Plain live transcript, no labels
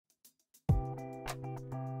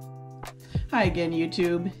Hi again,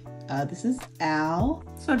 YouTube. This is Al.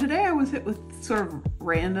 So today I was hit with sort of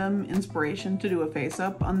random inspiration to do a face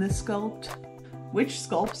up on this sculpt. Which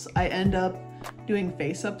sculpts I end up doing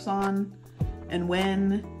face ups on, and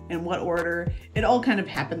when, and what order. It all kind of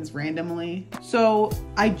happens randomly. So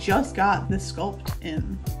I just got this sculpt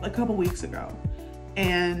in a couple weeks ago,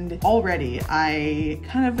 and already I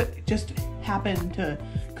kind of just happened to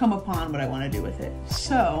come upon what I want to do with it.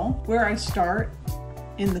 So where I start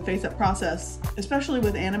in the face up process, especially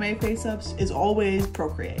with anime face ups, is always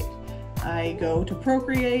Procreate. I go to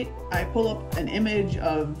Procreate, I pull up an image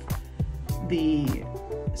of the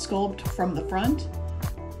sculpt from the front,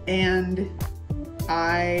 and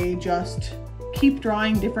I just keep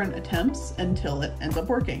drawing different attempts until it ends up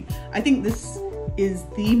working. I think this is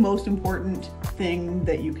the most important thing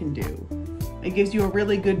that you can do. It gives you a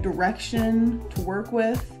really good direction to work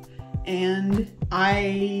with, and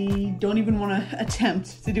I don't even want to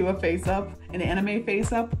attempt to do a face up, an anime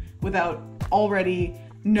face up, without already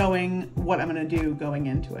knowing what I'm gonna do going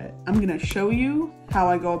into it. I'm gonna show you how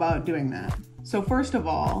I go about doing that. So first of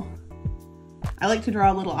all, I like to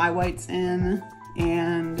draw little eye whites in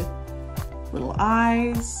and little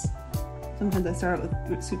eyes. Sometimes I start out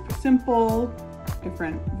with super simple,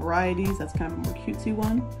 different varieties. That's kind of a more cutesy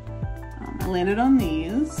one. I landed on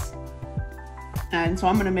these. And so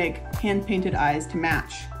I'm gonna make hand-painted eyes to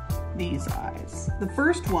match these eyes. The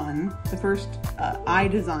first one, the first eye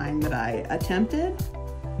design that I attempted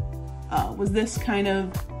was this kind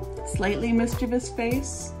of slightly mischievous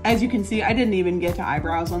face. As you can see, I didn't even get to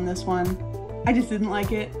eyebrows on this one. I just didn't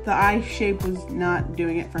like it. The eye shape was not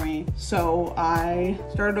doing it for me. So I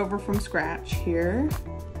started over from scratch here.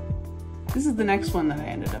 This is the next one that I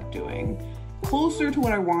ended up doing. Closer to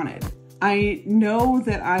what I wanted. I know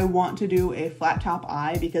that I want to do a flat top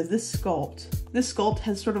eye because this sculpt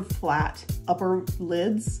has sort of flat upper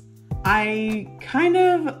lids. I kind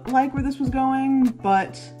of like where this was going,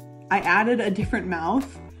 but I added a different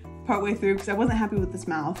mouth partway through because I wasn't happy with this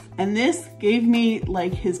mouth. And this gave me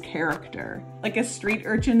like his character, like a street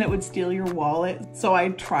urchin that would steal your wallet. So I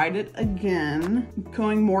tried it again,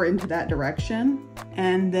 going more into that direction.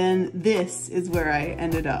 And then this is where I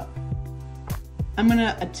ended up. I'm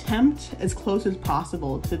gonna attempt as close as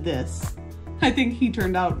possible to this. I think he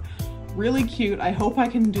turned out really cute. I hope I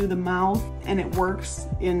can do the mouth and it works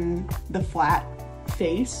in the flat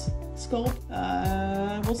face sculpt.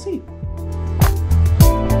 We'll see.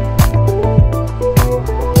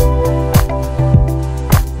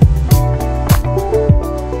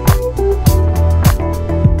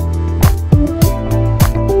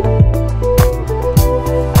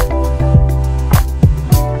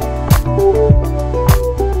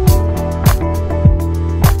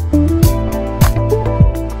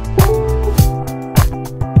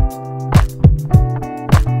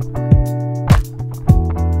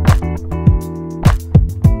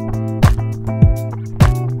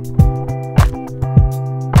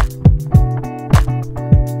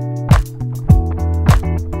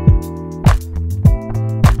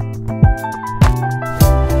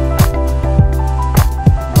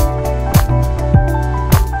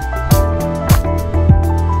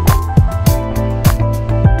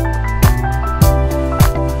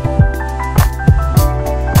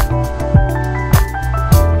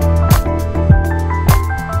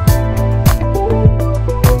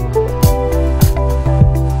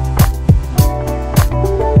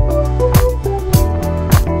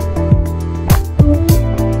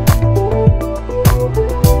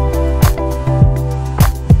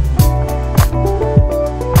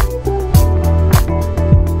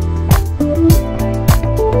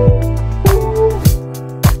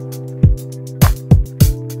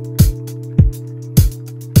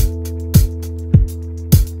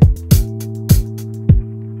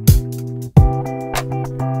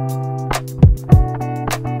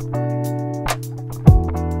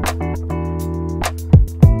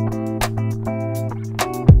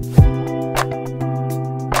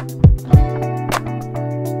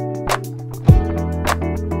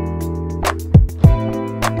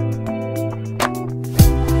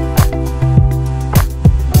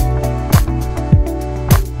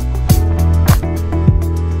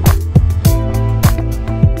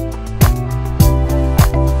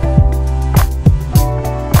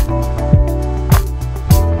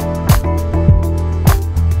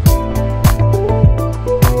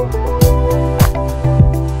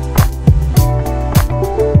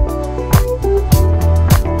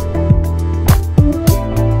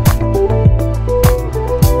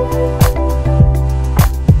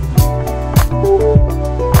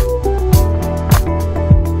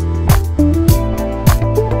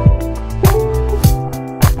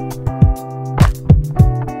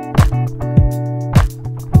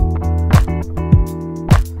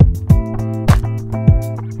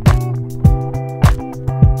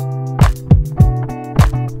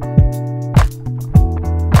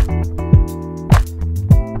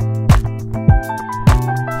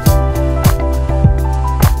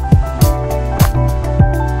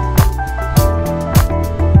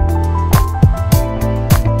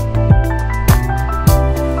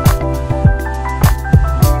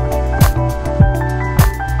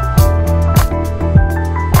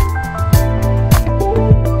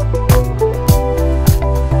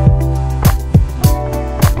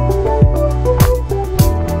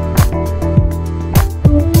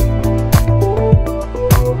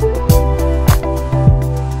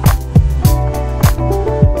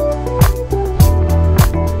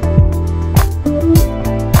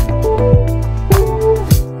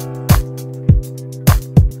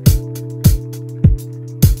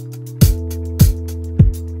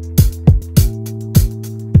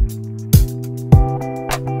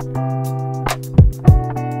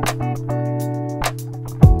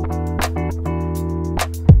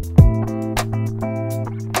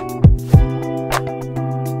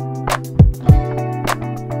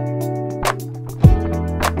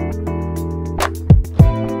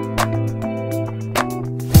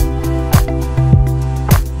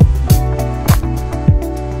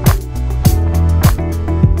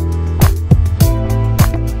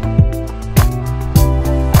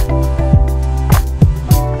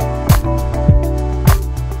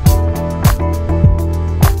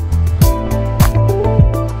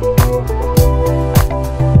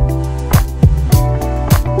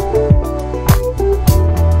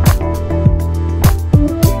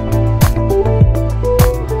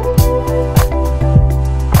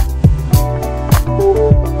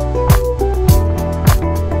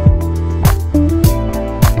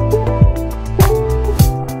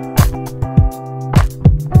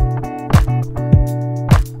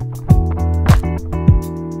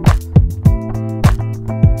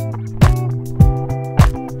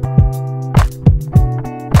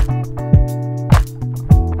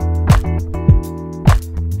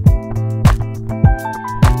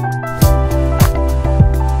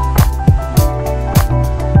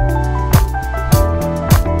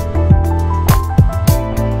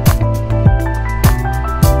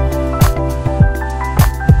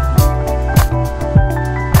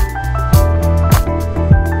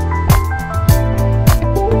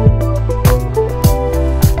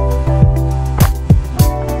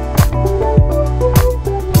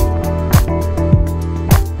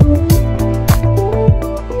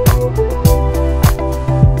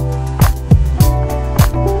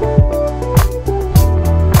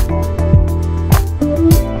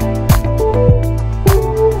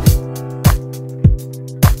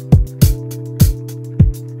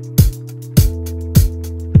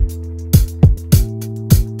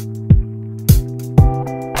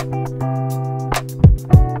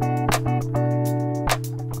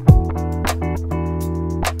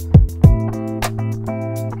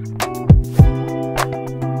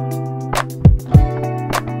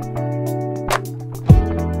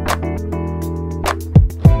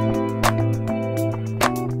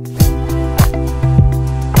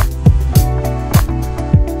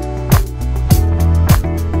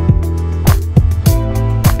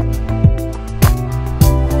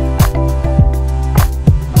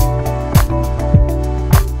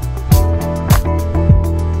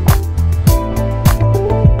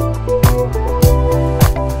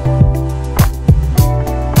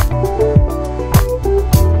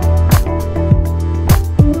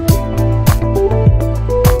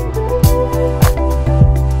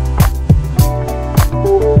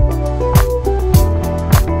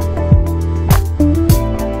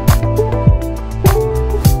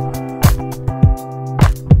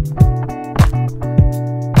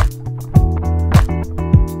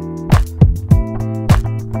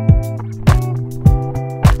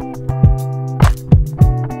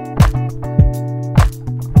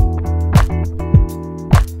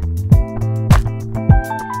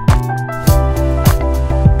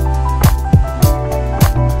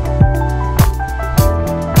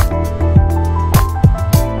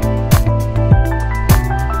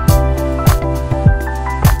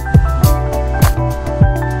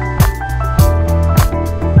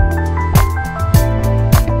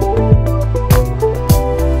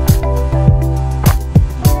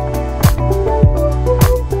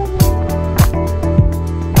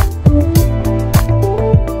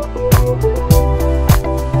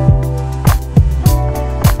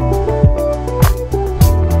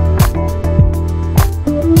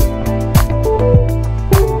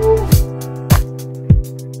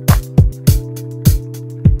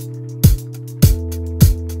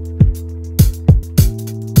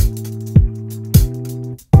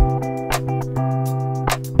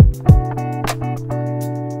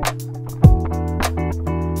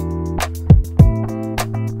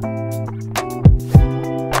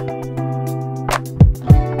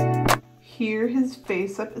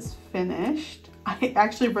 close-up is finished. I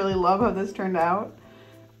actually really love how this turned out.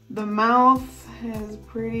 The mouth is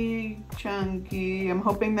pretty chunky. I'm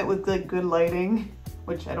hoping that with like good lighting,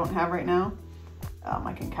 which I don't have right now,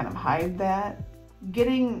 I can kind of hide that.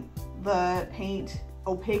 Getting the paint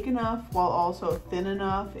opaque enough while also thin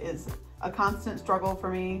enough is a constant struggle for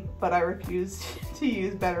me, but I refuse to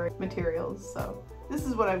use better materials, so this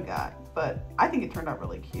is what I've got, but I think it turned out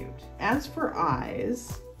really cute. As for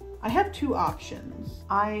eyes, I have two options.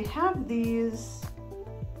 I have these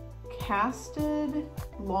casted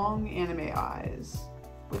long anime eyes,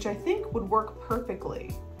 which I think would work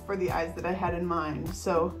perfectly for the eyes that I had in mind.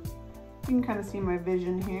 So you can kind of see my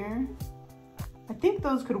vision here. I think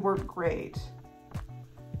those could work great.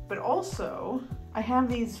 But also, I have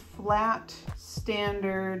these flat,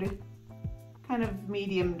 standard, kind of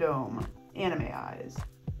medium dome anime eyes.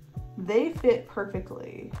 They fit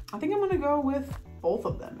perfectly. I think I'm gonna go with both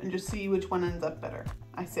of them and just see which one ends up better.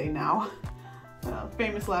 I say now.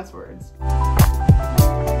 Famous last words.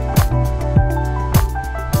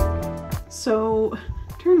 So,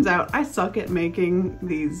 turns out I suck at making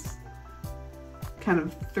these kind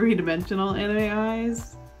of three-dimensional anime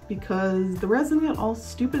eyes because the resin got all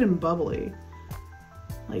stupid and bubbly.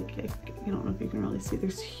 Like, I don't know if you can really see,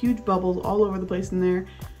 there's huge bubbles all over the place in there.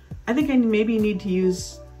 I think I maybe need to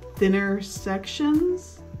use thinner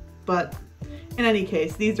sections, but in any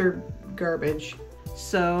case, these are garbage.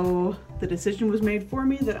 So the decision was made for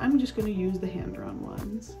me that I'm just gonna use the hand-drawn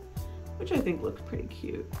ones, which I think looks pretty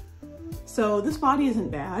cute. So this body isn't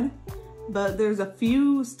bad, but there's a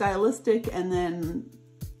few stylistic and then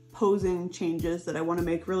posing changes that I want to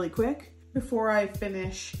make really quick before I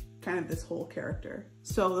finish kind of this whole character.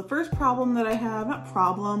 So the first problem that I have, not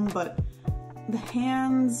problem, but the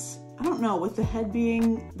hands, I don't know, with the head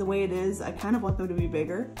being the way it is, I kind of want them to be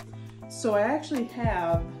bigger. So I actually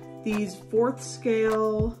have these 4th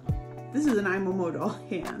scale, this is an Imomo doll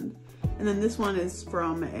hand, and then this one is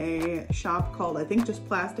from a shop called, I think, just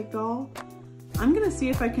Plastic Doll. I'm gonna see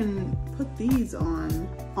if I can put these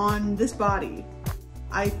on this body.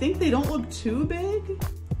 I think they don't look too big,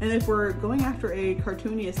 and if we're going after a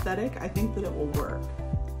cartoony aesthetic, I think that it will work.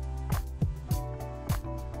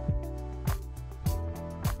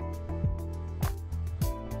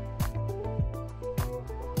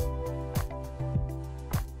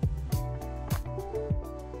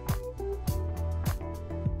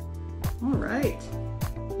 All right.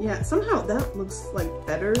 Yeah, somehow that looks like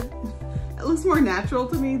better. It looks more natural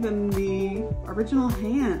to me than the original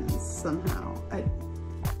hands somehow. I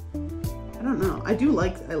don't know. I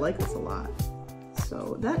like this a lot.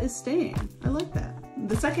 So that is staying. I like that.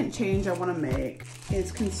 The second change I want to make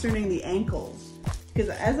is concerning the ankles. Because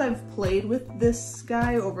as I've played with this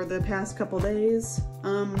guy over the past couple days,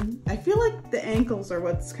 I feel like the ankles are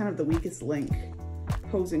what's kind of the weakest link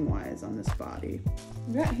posing wise on this body.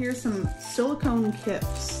 I've got here some silicone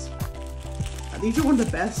kips. These are one of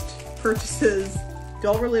the best purchases,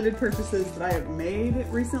 doll related purchases that I have made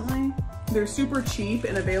recently. They're super cheap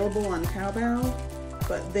and available on Taobao,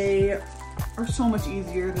 but they are so much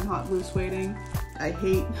easier than hot glue sueding. I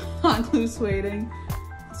hate hot glue sueding.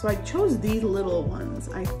 So I chose these little ones.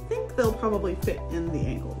 I think they'll probably fit in the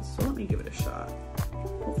ankles, so let me give it a shot.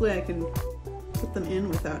 Hopefully I can put them in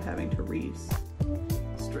without having to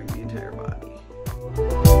re-string the entire body.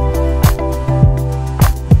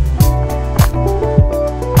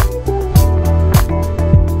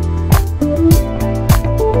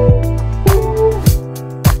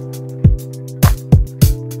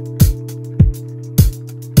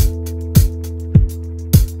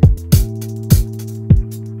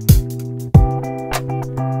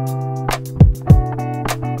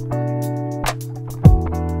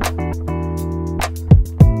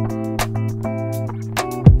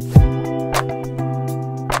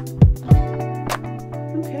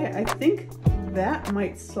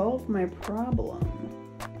 Might solve my problem,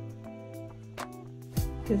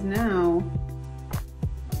 because now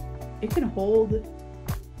it can hold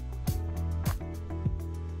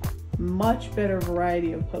much better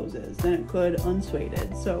variety of poses than it could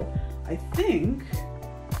unsueded. So I think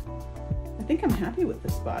I'm happy with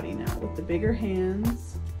this body now, with the bigger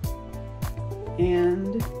hands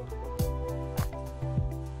and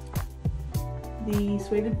the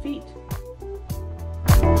sueded feet.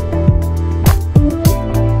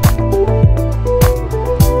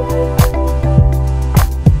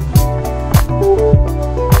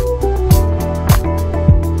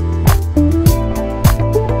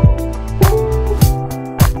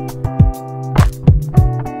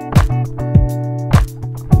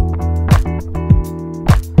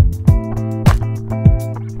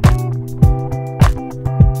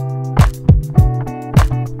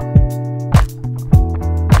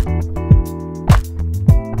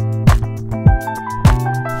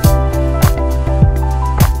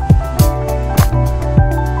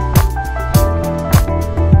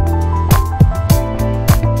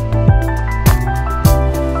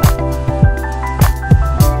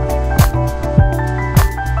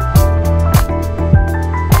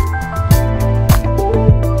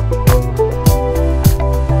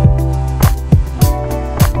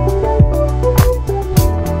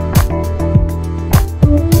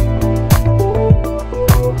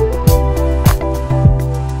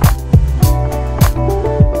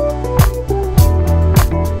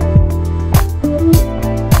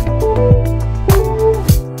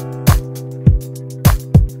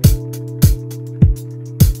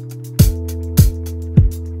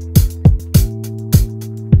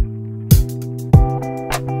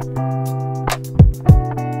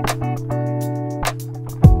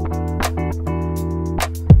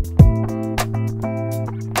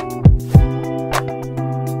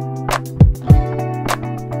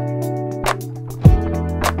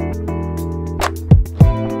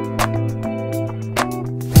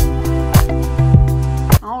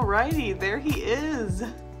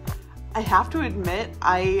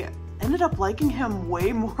 I ended up liking him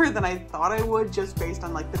way more than I thought I would, just based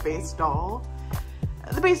on like the base doll.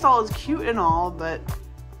 The base doll is cute and all, but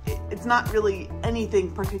it's not really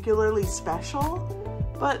anything particularly special.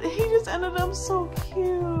 But he just ended up so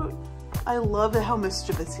cute. I love how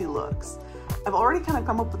mischievous he looks. I've already kind of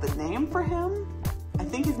come up with a name for him. I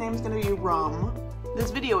think his name's gonna be Rum.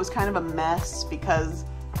 This video is kind of a mess because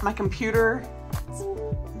my computer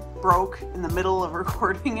broke in the middle of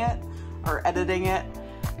recording it or editing it.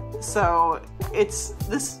 So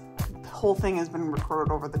this whole thing has been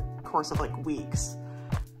recorded over the course of like weeks,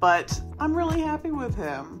 but I'm really happy with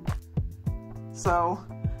him. So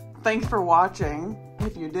thanks for watching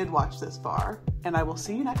if you did watch this far, and I will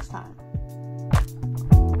see you next time.